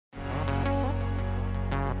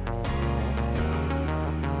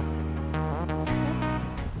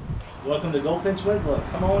Welcome to Goldfinch Winslow.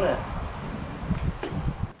 Come on in.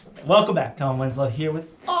 Welcome back. Tom Winslow here with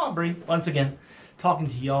Aubrey once again, talking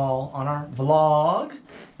to y'all on our vlog.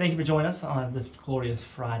 Thank you for joining us on this glorious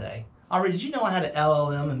Friday. Aubrey, did you know I had an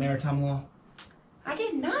LLM in maritime law? I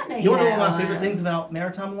did not know you. You want to know one of my favorite things about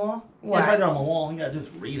maritime law? What? It's right there on the wall. You gotta do is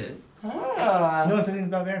read it. Oh. You know what the things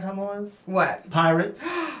about maritime law is? What? Pirates.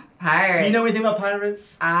 Pirates. Do you know anything about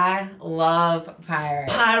pirates? I love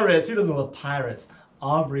pirates. Pirates. Who doesn't love pirates?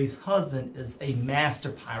 Aubrey's husband is a master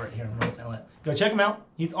pirate here in Rose Inlet. Go check him out.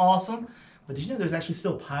 He's awesome. But did you know there's actually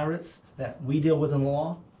still pirates that we deal with in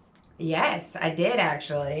law? Yes, I did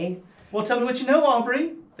actually. Well, tell me what you know,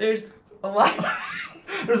 Aubrey. There's a lot.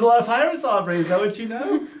 There's a lot of pirates, Aubrey. Is that what you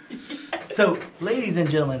know? Yes. So, ladies and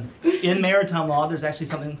gentlemen, in maritime law, there's actually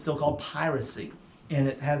something still called piracy. And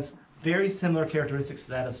it has very similar characteristics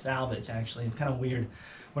to that of salvage, actually. It's kind of weird.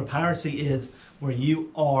 Where piracy is where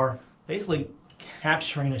you are basically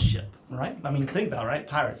capturing a ship, right? I mean, think about it, right?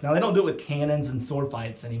 Pirates. Now, they don't do it with cannons and sword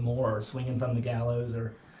fights anymore, or swinging from the gallows,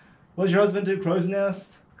 or what does your husband do? Crow's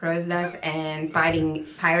nest? Crow's nest and fighting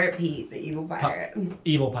Pirate Pete, the evil pirate.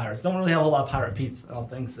 Evil pirates. Don't really have a whole lot of Pirate Petes. I don't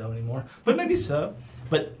think so anymore. But maybe so.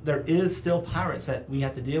 But there is still pirates that we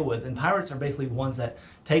have to deal with. And pirates are basically ones that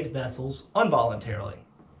take vessels involuntarily.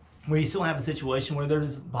 Where you still have a situation where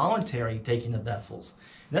there's voluntary taking of vessels.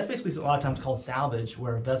 And that's basically a lot of times called salvage,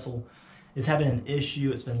 where a vessel is having an issue,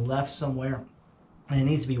 it's been left somewhere, and it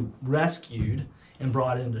needs to be rescued and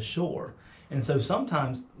brought into shore. And so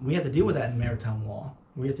sometimes we have to deal with that in maritime law.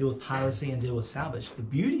 We have to deal with piracy and deal with salvage. The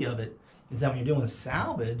beauty of it is that when you're doing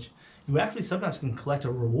salvage, you actually sometimes can collect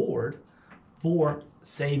a reward for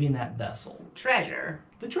saving that vessel. Treasure.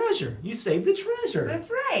 The treasure. You saved the treasure. That's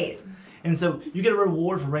right. And so you get a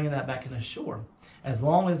reward for bringing that back into shore, as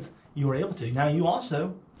long as you were able to. Now you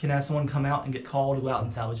also can have someone come out and get called to go out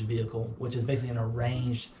and salvage a vehicle, which is basically an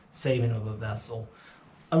arranged saving of a vessel.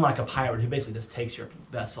 Unlike a pirate who basically just takes your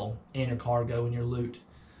vessel and your cargo and your loot.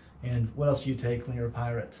 And what else do you take when you're a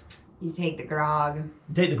pirate? You take the grog.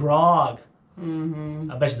 You take the grog. Mm-hmm.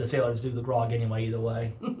 I bet you the sailors do the grog anyway, either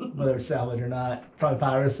way, whether it's salvage or not. Probably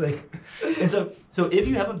piracy. And so if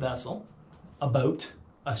you have a vessel, a boat,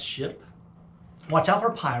 a ship, watch out for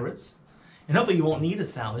pirates. And hopefully you won't need a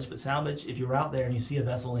salvage, but salvage, if you're out there and you see a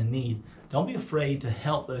vessel in need, don't be afraid to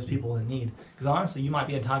help those people in need. Because honestly, you might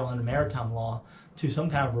be entitled under maritime law to some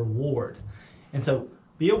kind of reward. And so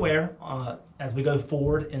be aware as we go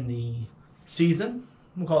forward in the season,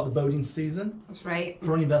 we'll call it the boating season. That's right.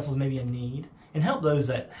 For any vessels maybe in need, and help those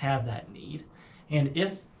that have that need. And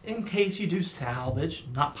if, in case you do salvage,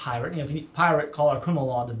 not pirate, if you need pirate, call our criminal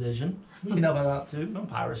law division. You can help out too, no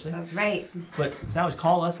piracy. That's right. But salvage,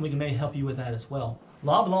 call us and we can maybe help you with that as well.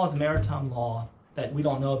 Law of law is maritime law that we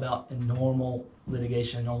don't know about in normal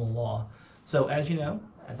litigation and normal law. So as you know,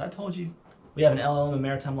 as I told you, we have an LLM in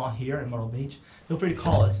maritime law here in Myrtle Beach. Feel free to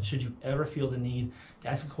call us should you ever feel the need to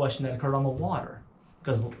ask a question that occurred on the water.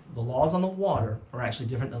 Because the laws on the water are actually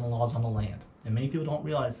different than the laws on the land. And many people don't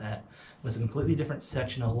realize that. But it's a completely different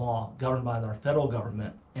section of law governed by our federal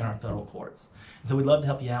government and our federal courts. And so we'd love to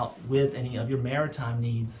help you out with any of your maritime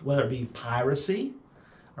needs, whether it be piracy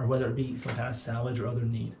or whether it be some kind of salvage or other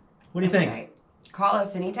need. What do you think? Right. Call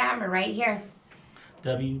us anytime. We're right here.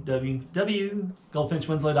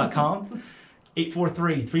 www.goldfinchwinslow.com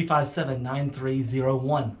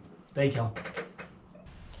 843-357-9301. Thank you.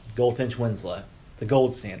 Goldfinch Winslow, the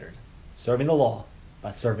gold standard, serving the law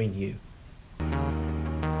by serving you.